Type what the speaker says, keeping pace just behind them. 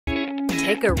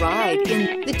Take a ride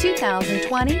in the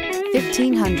 2020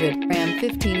 1500. Ram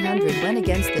 1500 went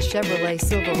against the Chevrolet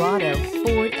Silverado,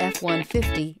 Ford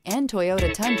F-150, and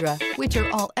Toyota Tundra, which are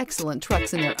all excellent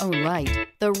trucks in their own right.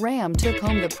 The Ram took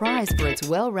home the prize for its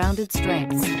well-rounded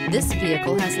strengths. This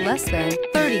vehicle has less than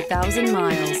 30,000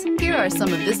 miles. Here are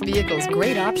some of this vehicle's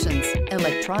great options: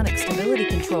 electronic stability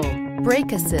control,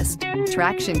 brake assist,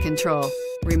 traction control,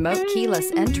 remote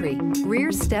keyless entry,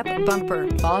 rear step bumper,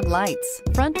 fog lights,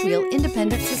 front wheel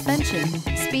independent suspension,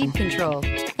 speed control,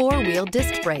 four-wheel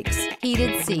disc brakes,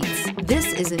 heated seats.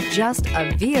 This isn't just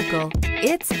a vehicle,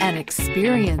 it's an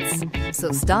experience.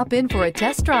 So stop in for a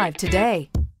test drive today.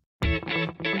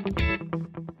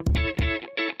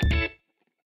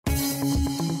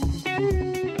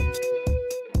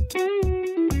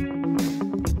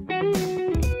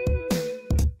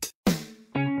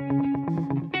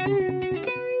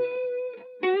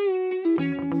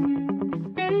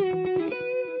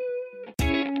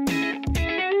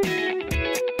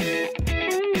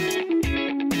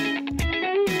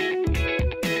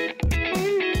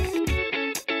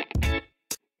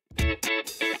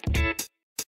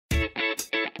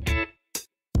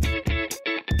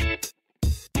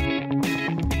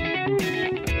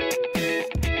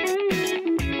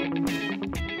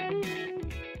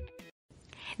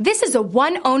 This is a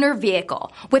one-owner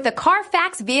vehicle with a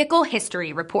Carfax Vehicle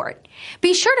History Report.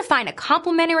 Be sure to find a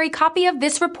complimentary copy of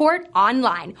this report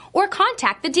online or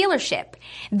contact the dealership.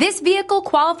 This vehicle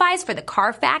qualifies for the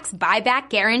Carfax Buyback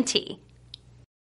Guarantee.